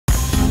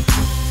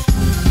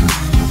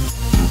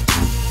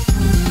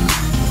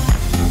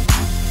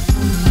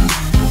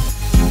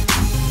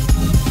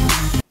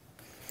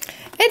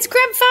It's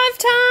grab 5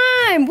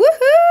 time!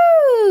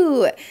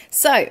 Woohoo!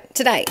 So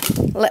today,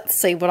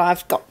 let's see what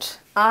I've got.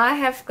 I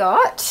have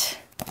got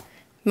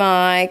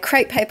my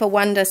Crepe Paper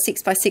Wonder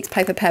 6x6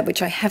 paper pad,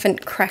 which I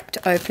haven't cracked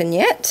open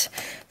yet.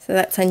 So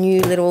that's a new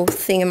little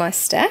thing in my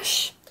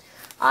stash.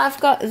 I've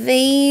got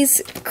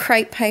these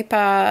crepe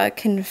paper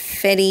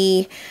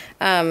confetti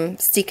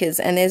stickers,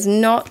 and there's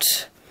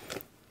not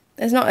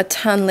a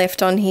ton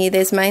left on here.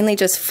 There's mainly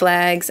just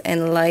flags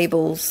and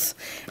labels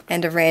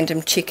and a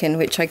random chicken,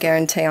 which I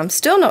guarantee I'm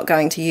still not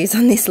going to use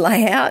on this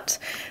layout.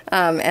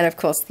 And of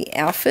course the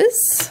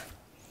alphas.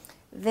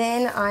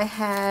 Then I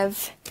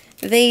have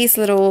these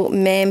little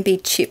Mambi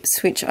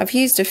chips, which I've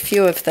used a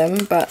few of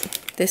them, but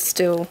there's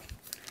still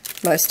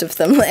most of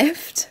them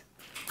left.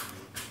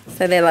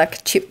 So they're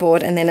like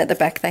chipboard, and then at the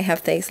back they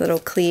have these little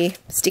clear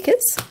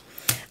stickers.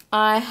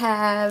 I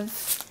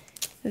have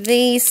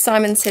these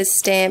Simon Says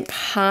Stamp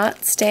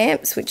heart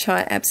stamps, which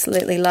I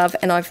absolutely love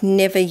and I've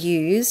never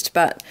used,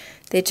 but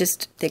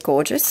they're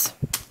gorgeous.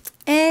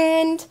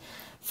 And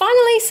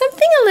finally,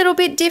 something a little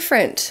bit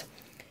different.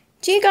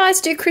 Do you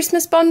guys do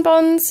Christmas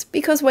bonbons?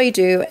 Because we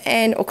do,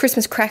 or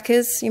Christmas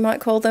crackers, you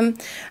might call them.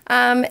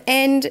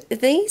 And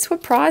these were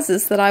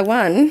prizes that I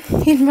won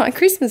in my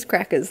Christmas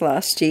crackers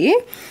last year.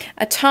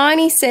 A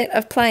tiny set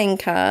of playing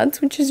cards,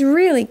 which is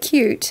really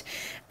cute.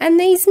 And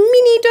these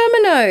mini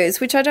dominoes,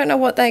 which I don't know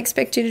what they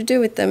expect you to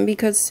do with them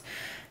because,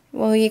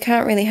 well, you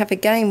can't really have a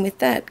game with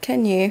that,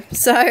 can you?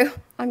 So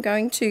I'm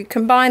going to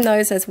combine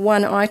those as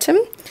one item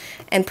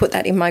and put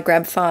that in my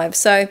grab 5.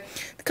 So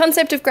the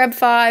concept of grab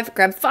 5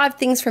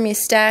 things from your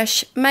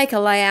stash, make a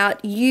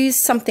layout,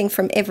 use something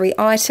from every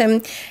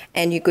item,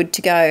 and you're good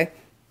to go.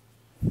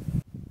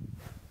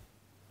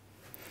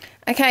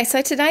 Okay,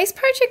 so today's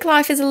project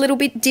life is a little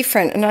bit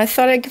different, and I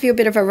thought I'd give you a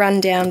bit of a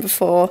rundown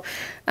before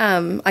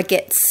I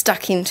get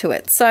stuck into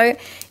it. So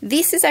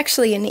this is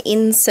actually an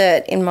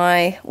insert in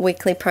my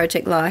weekly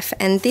project life,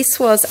 and this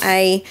was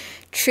a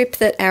trip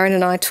that Aaron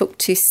and I took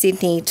to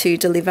Sydney to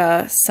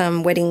deliver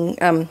some wedding,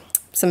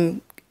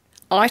 some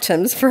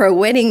items for a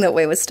wedding that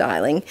we were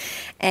styling.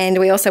 And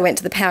we also went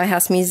to the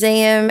Powerhouse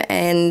Museum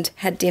and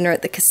had dinner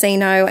at the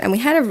casino, and we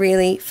had a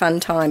really fun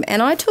time.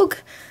 And I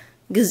took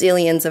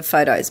gazillions of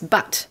photos,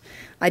 but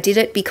I did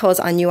it because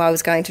I knew I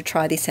was going to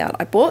try this out.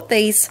 I bought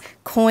these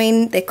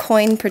they're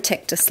coin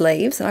protector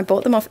sleeves, and I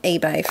bought them off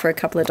eBay for a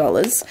couple of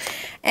dollars.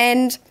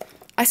 And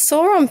I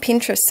saw on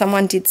Pinterest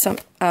someone did some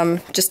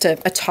just a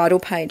title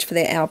page for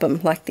their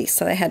album like this.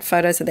 So they had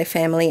photos of their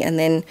family and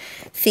then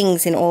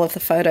things in all of the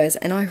photos,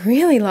 and I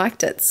really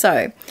liked it.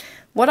 So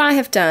what I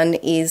have done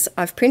is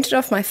I've printed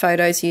off my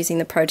photos using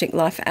the Project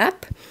Life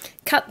app,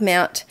 cut them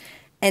out,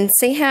 and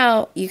see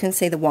how you can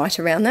see the white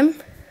around them.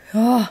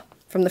 Oh,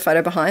 from the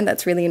photo behind,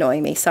 that's really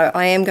annoying me. So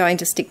I am going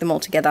to stick them all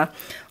together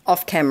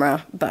off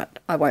camera, but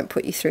I won't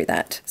put you through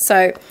that.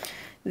 So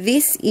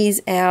this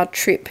is our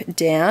trip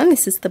down.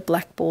 This is the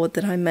blackboard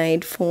that I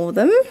made for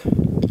them,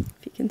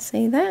 if you can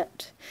see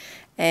that.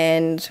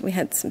 And we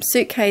had some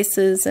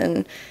suitcases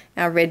and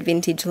our red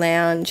vintage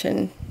lounge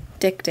and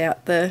decked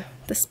out the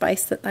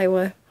space that they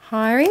were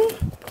hiring.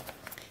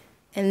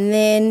 And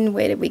then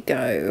where did we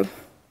go?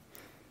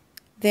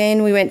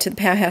 Then we went to the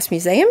Powerhouse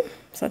Museum.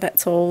 So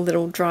that's all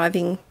little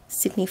driving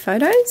Sydney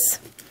photos.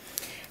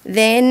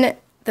 Then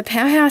the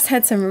Powerhouse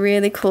had some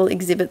really cool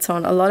exhibits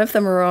on. A lot of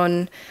them are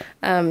on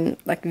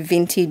like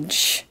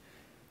vintage,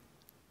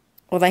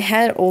 or they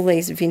had all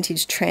these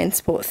vintage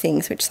transport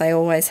things, which they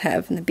always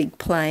have, and the big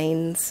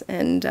planes.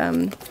 And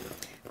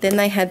then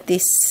they had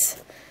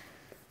this,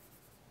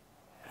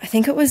 I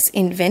think it was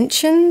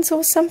inventions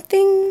or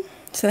something.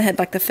 So they had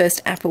like the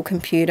first Apple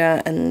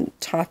computer and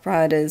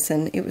typewriters,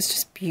 and it was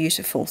just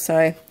beautiful.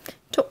 So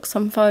took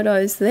some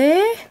photos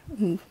there.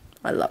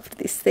 I loved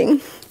this thing.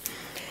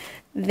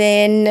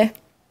 Then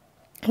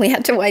we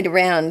had to wait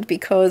around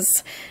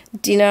because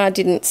dinner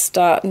didn't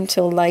start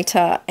until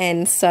later,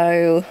 and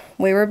so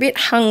we were a bit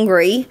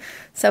hungry.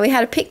 So we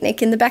had a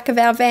picnic in the back of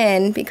our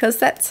van because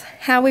that's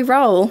how we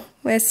roll.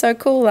 We're so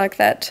cool like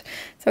that.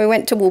 So we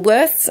went to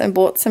Woolworths and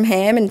bought some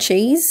ham and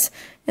cheese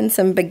and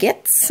some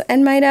baguettes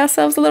and made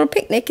ourselves a little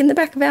picnic in the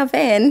back of our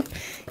van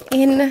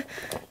in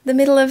the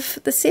middle of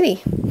the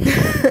city.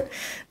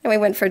 Then we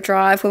went for a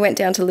drive. We went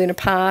down to Luna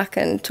Park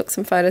and took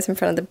some photos in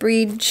front of the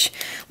bridge.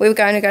 We were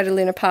going to go to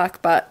Luna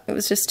Park, but it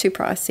was just too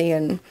pricey,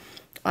 and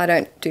I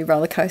don't do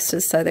roller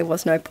coasters, so there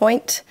was no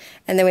point.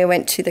 And then we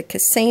went to the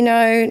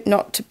casino,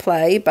 not to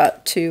play,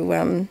 but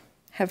to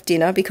have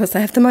dinner because they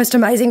have the most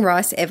amazing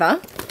rice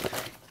ever.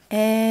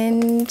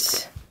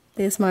 And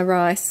there's my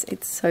rice.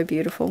 It's so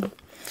beautiful.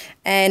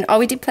 And oh,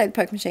 we did play the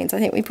poker machines. I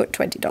think we put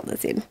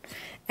 $20 in.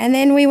 And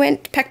then we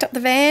packed up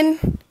the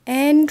van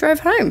and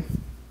drove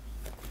home.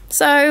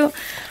 So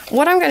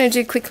what I'm going to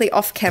do quickly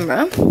off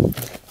camera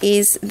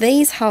is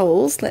these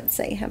holes. Let's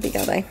see, how big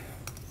are they?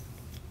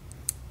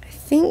 I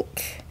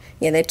think,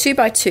 yeah, they're 2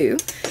 by 2.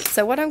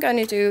 So what I'm going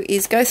to do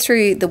is go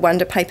through the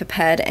Wonder paper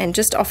pad and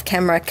just off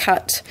camera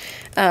cut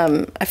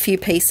a few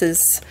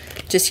pieces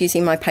just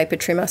using my paper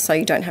trimmer so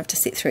you don't have to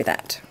sit through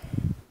that.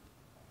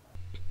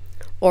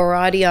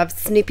 Alrighty, I've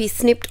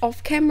snipped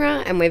off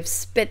camera and we've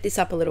sped this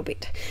up a little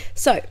bit.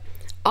 So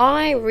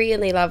I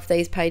really love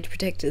these page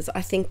protectors.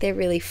 I think they're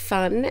really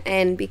fun,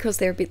 and because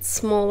they're a bit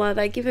smaller,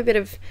 they give a bit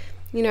of,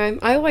 you know,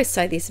 I always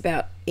say this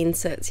about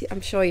inserts,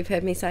 I'm sure you've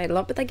heard me say it a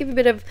lot, but they give a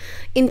bit of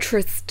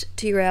interest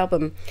to your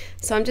album.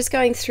 So I'm just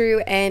going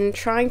through and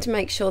trying to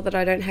make sure that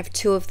I don't have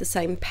two of the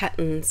same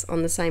patterns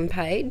on the same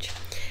page.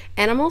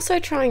 And I'm also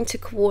trying to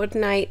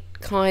coordinate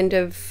kind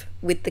of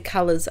with the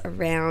colours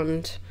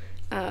around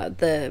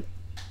the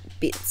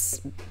bits,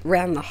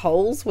 around the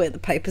holes where the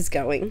paper's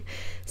going.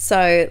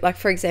 So like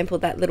for example,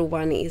 that little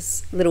one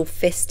is little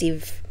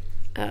festive,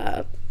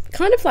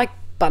 kind of like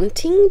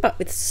bunting but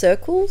with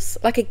circles,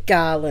 like a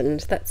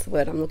garland, that's the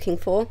word I'm looking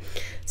for.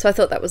 So I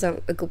thought that was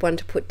a good one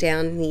to put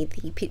down near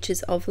the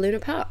pictures of Luna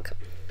Park.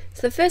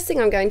 So the first thing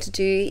I'm going to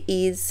do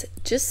is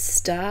just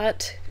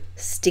start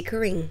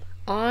stickering.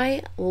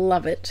 I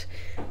love it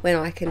when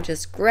I can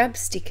just grab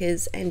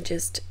stickers and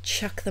just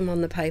chuck them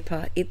on the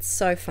paper. It's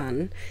so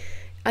fun.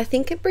 I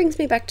think it brings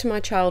me back to my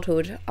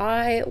childhood.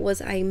 I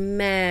was a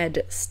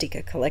mad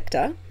sticker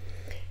collector.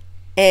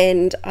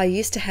 And I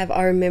used to have,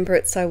 I remember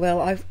it so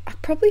well, I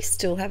probably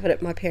still have it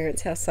at my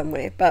parents' house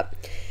somewhere, but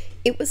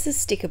it was a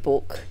sticker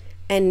book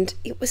and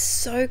it was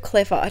so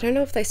clever. I don't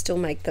know if they still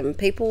make them.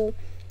 People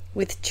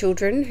with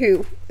children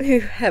who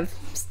have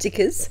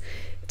stickers,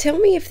 tell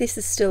me if this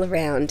is still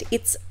around.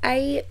 It's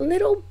a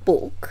little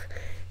book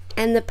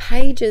and the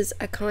pages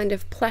are kind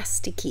of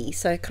plasticky,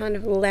 so kind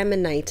of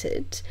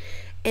laminated.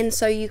 And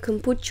so you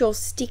can put your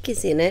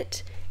stickers in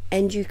it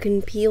and you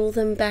can peel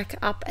them back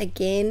up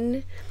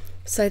again.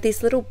 So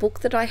this little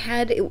book that I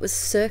had, it was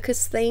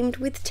circus themed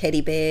with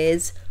teddy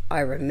bears. I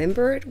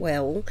remember it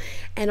well,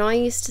 and I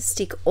used to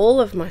stick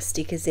all of my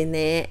stickers in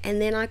there, and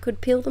then I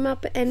could peel them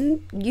up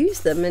and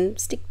use them and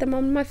stick them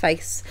on my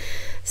face.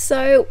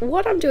 So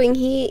what I'm doing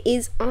here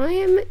is I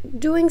am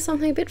doing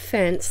something a bit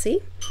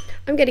fancy.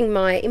 I'm getting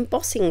my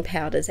embossing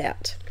powders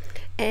out,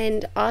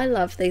 and I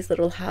love these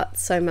little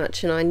hearts so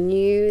much, and I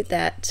knew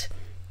that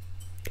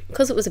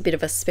because it was a bit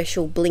of a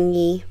special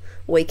blingy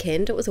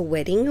weekend, it was a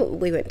wedding,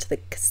 we went to the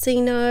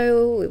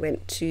casino, we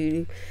went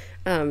to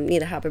near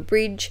the Harbour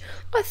Bridge.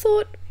 I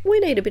thought, we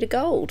need a bit of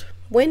gold.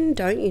 When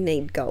don't you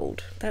need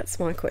gold? That's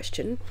my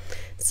question.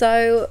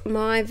 So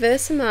my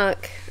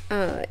Versamark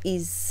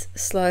is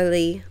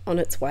slowly on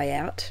its way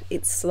out.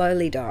 It's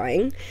slowly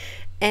dying,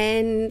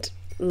 and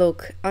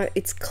look,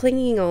 it's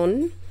clinging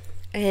on,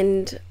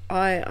 and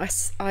I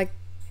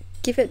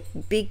give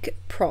it big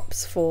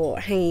props for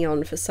hanging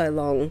on for so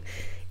long.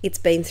 It's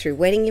been through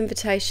wedding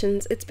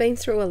invitations, it's been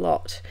through a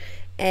lot,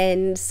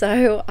 and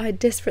so I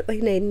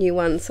desperately need new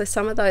ones. So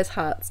some of those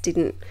hearts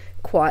didn't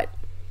quite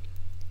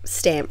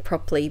stamp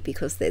properly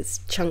because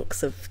there's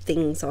chunks of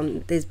things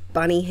on, there's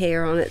bunny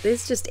hair on it,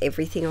 there's just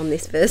everything on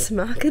this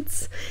Versamark.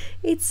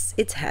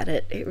 It's had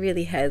it, it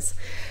really has.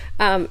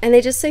 And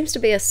there just seems to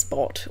be a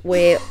spot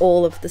where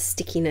all of the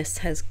stickiness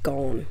has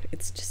gone,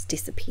 it's just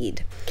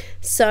disappeared.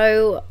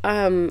 So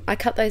I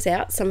cut those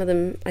out. Some of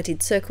them I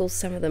did circles,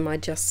 some of them I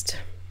just,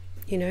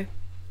 you know,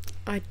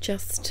 I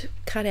just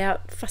cut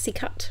out, fussy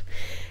cut,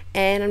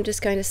 and I'm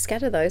just going to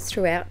scatter those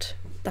throughout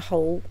the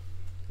whole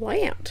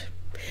layout.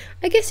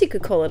 I guess you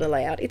could call it a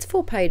layout. It's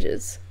 4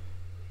 pages,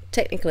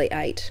 technically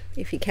 8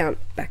 if you count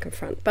back and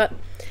front, but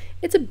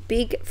it's a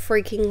big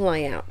freaking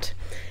layout.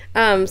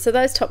 So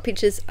those top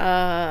pictures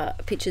are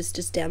pictures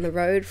just down the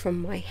road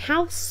from my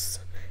house.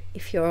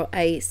 If you're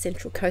a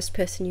Central Coast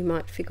person, you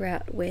might figure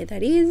out where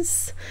that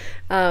is.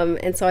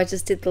 And so I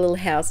just did the little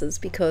houses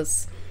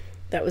because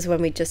that was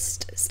when we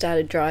just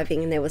started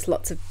driving and there was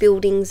lots of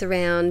buildings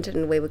around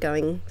and we were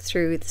going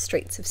through the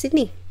streets of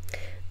Sydney.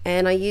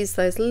 And I used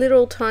those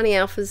little tiny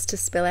alphas to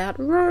spell out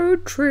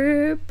road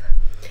trip.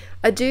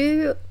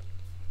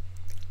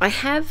 I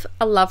have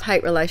a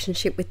love-hate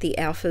relationship with the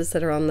alphas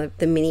that are on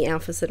the mini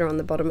alphas that are on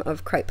the bottom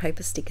of crepe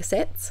paper sticker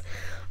sets.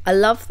 I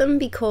love them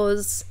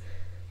because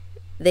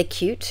they're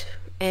cute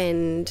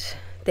and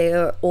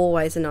they're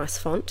always a nice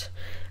font.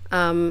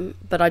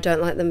 But I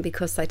don't like them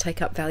because they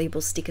take up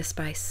valuable sticker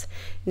space.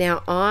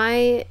 Now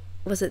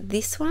was it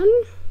this one?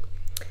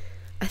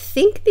 I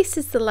think this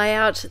is the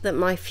layout that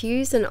my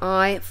fuse and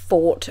I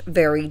fought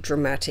very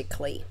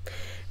dramatically.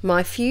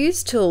 My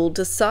fuse tool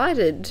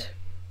decided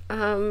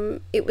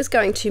it was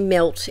going to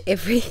melt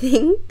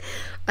everything.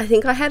 I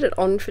think I had it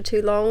on for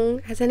too long.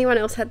 Has anyone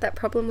else had that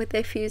problem with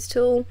their fuse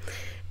tool?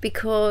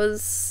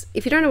 Because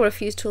if you don't know what a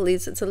fuse tool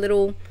is, it's a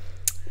little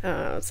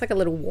it's like a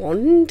little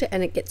wand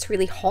and it gets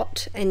really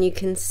hot and you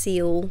can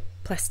seal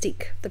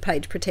the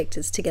page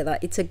protectors together.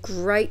 It's a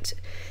great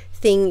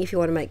thing if you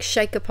want to make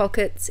shaker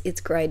pockets. It's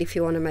great if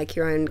you want to make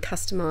your own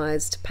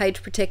customized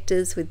page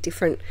protectors with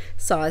different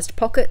sized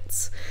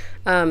pockets.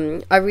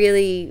 I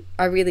really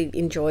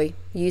enjoy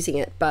using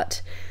it,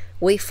 but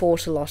we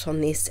fought a lot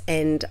on this,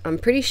 and I'm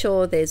pretty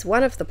sure there's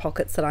one of the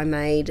pockets that I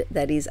made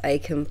that is a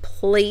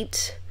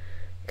complete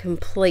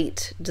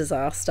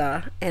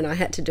disaster, and I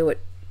had to do it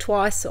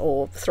twice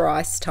or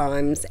thrice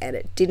times and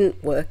it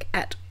didn't work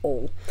at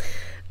all.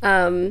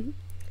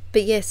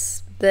 But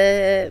yes,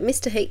 the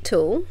Mr. Heat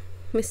tool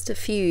Mr.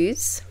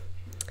 Fuse,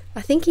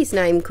 I think his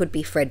name could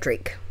be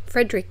Frederick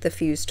the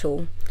Fuse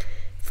Tool.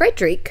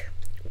 Frederick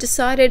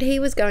decided he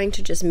was going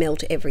to just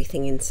melt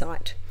everything in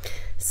sight.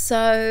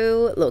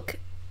 So look,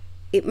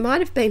 it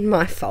might have been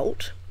my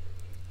fault.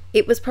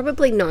 It was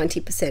probably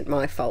 90%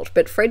 my fault,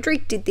 but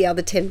Frederick did the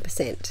other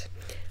 10%.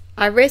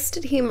 I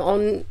rested him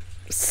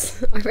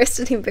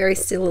very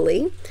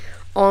sillily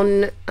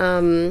on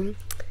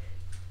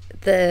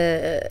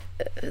the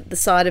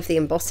side of the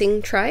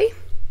embossing tray.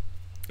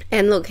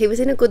 And look, he was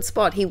in a good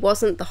spot. He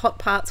wasn't, the hot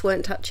parts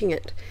weren't touching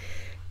it.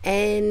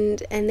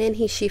 And then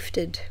he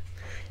shifted.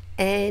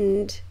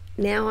 And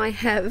now I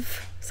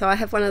have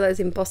one of those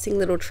embossing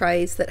little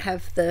trays that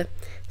have the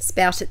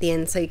spout at the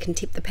end, so you can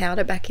tip the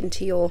powder back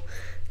into your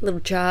little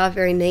jar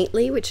very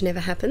neatly, which never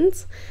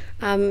happens.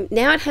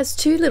 Now it has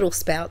 2 little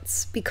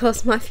spouts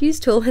because my fuse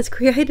tool has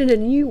created a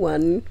new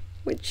one,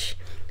 which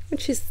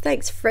is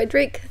thanks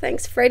Frederick,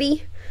 thanks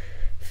Freddie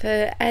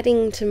for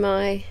adding to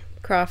my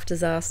craft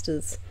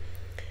disasters.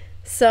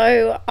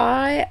 So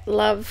I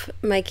love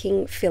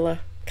making filler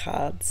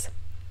cards.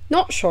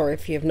 Not sure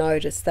if you've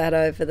noticed that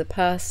over the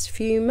past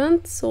few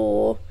months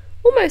or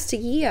almost a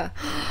year.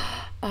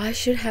 I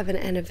should have an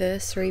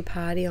anniversary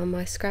party on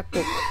my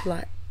scrapbook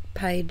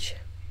page.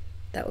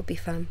 That would be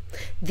fun.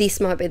 This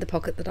might be the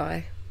pocket that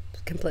I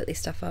completely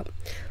stuff up.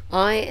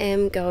 I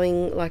am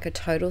going like a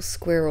total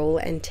squirrel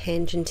and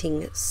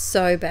tangenting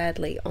so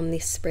badly on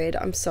this spread.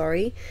 I'm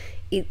sorry.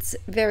 It's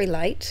very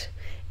late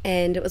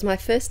and it was my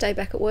first day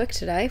back at work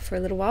today for a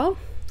little while.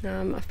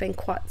 I've been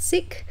quite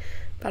sick,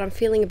 but I'm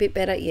feeling a bit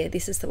better. Yeah,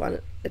 this is the one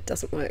that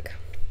doesn't work.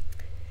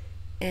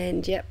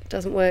 And yep,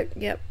 doesn't work.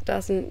 Yep,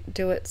 doesn't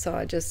do it. So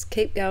I just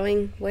keep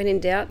going. When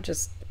in doubt,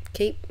 just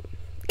keep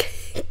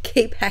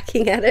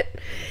hacking at it.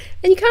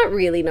 And you can't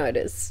really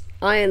notice.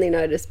 I only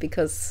notice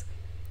because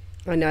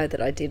I know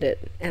that I did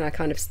it and I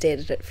kind of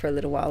stared at it for a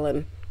little while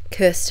and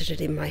cursed at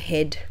it in my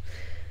head.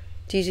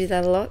 Do you do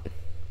that a lot?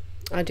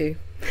 I do.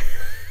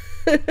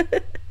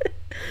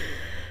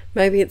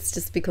 Maybe it's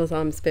just because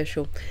I'm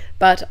special,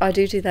 but I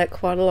do that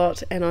quite a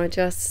lot. And I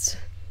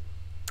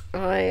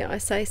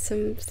say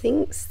some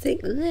things.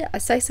 I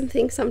say some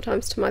things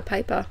sometimes to my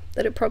paper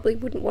that it probably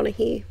wouldn't want to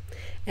hear.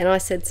 And I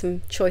said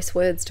some choice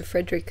words to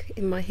Frederick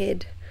in my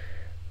head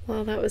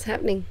while that was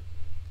happening.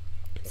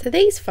 So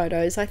these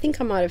photos, I think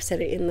I might have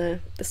said it in the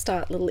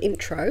start little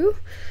intro.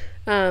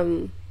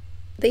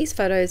 These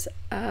photos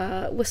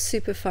were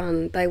super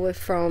fun. They were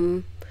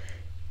from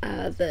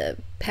the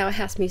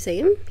Powerhouse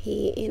Museum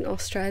here in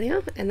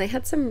Australia, and they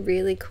had some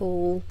really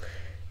cool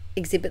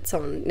exhibits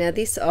on. Now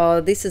this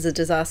is a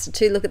disaster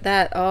too. Look at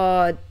that.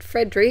 Oh,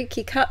 Frederick,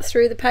 you cut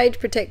through the page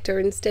protector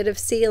instead of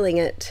sealing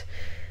it.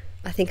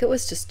 I think it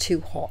was just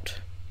too hot.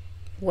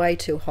 Way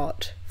too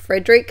hot.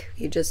 Frederick,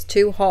 you're just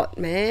too hot,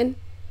 man.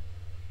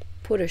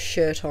 Put a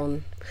shirt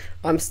on.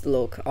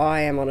 Look,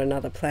 I am on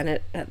another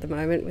planet at the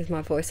moment with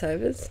my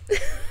voiceovers.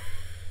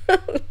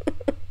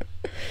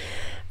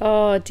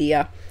 Oh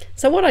dear.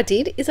 So what I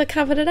did is I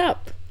covered it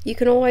up. You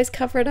can always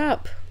cover it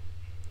up.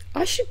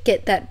 I should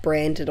get that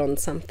branded on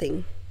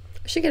something.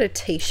 I should get a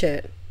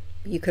t-shirt.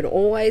 You can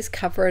always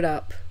cover it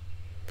up.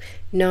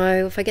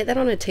 No, if I get that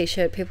on a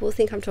t-shirt, people will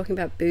think I'm talking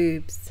about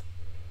boobs.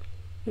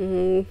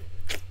 Maybe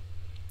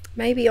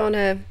on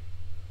a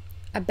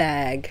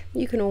bag.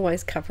 You can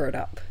always cover it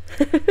up.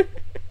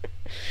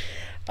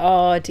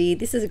 Oh dear,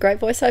 this is a great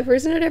voiceover,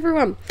 isn't it,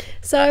 everyone?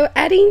 So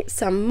adding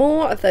some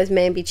more of those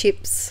Mamby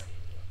chips.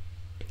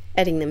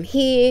 Adding them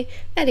here,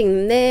 adding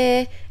them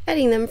there,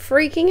 adding them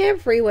freaking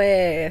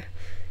everywhere.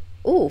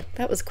 Oh,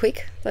 that was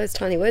quick. Those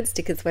tiny word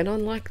stickers went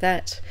on like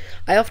that.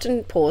 I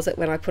often pause it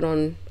when I put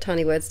on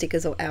tiny word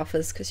stickers or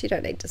alphas because you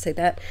don't need to see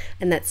that.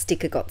 And that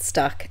sticker got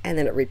stuck and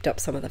then it ripped up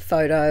some of the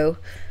photo.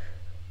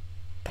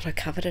 But I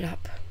covered it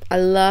up. I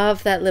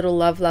love that little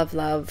love, love,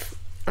 love.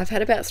 I've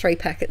had about 3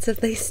 packets of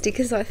these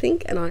stickers, I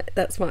think, and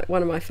that's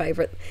one of my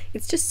favourite.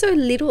 It's just so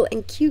little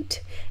and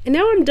cute. And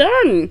now I'm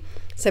done.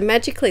 So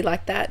magically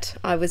like that,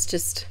 I was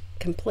just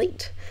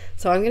complete.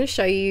 So I'm going to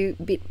show you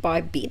bit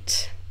by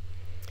bit.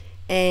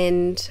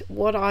 And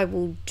what I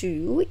will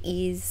do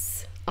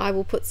is I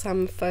will put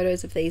some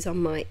photos of these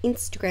on my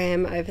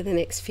Instagram over the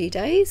next few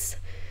days.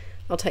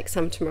 I'll take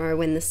some tomorrow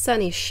when the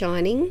sun is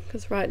shining,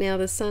 because right now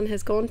the sun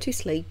has gone to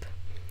sleep.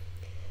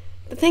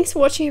 But thanks for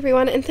watching,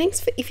 everyone, and thanks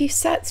for, if you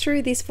sat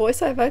through this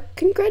voiceover,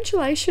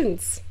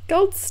 congratulations,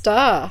 gold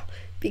star,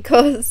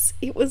 because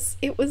it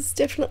was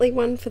definitely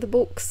one for the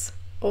books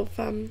of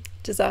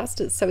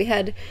disasters. So we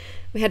had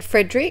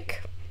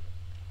Frederick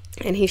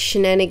and his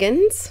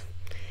shenanigans,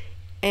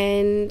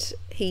 and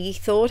he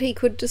thought he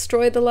could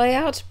destroy the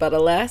layout, but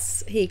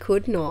alas, he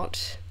could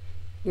not.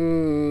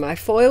 I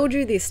foiled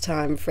you this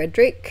time,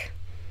 Frederick.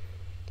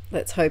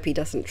 Let's hope he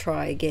doesn't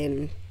try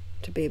again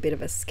to be a bit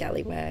of a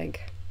scallywag.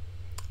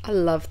 I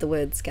love the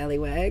word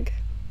scallywag.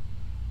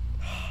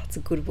 Oh, it's a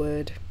good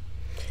word.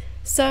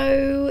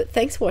 So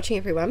thanks for watching,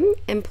 everyone,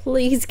 and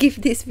please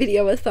give this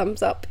video a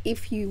thumbs up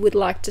if you would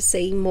like to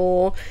see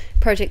more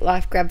Project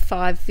Life Grab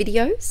 5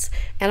 videos.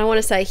 And I want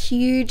to say a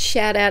huge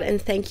shout out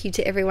and thank you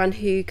to everyone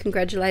who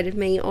congratulated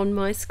me on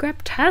my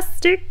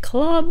Scraptastic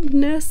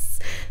Clubness.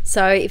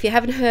 So if you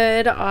haven't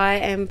heard, I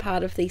am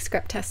part of the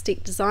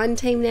Scraptastic design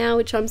team now,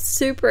 which I'm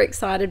super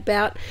excited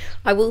about.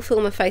 I will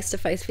film a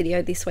face-to-face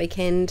video this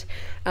weekend,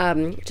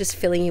 just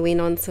filling you in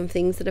on some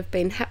things that have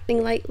been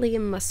happening lately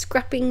in my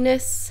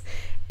scrappingness.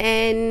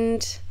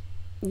 And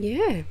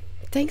yeah,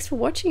 thanks for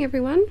watching,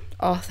 everyone.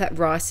 Oh, that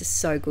rice is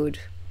so good.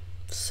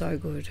 So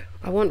good.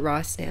 I want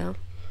rice now.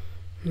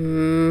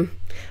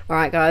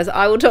 Alright guys,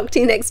 I will talk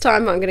to you next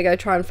time. I'm going to go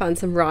try and find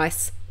some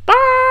rice.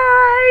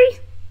 Bye!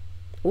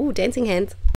 Ooh, dancing hands.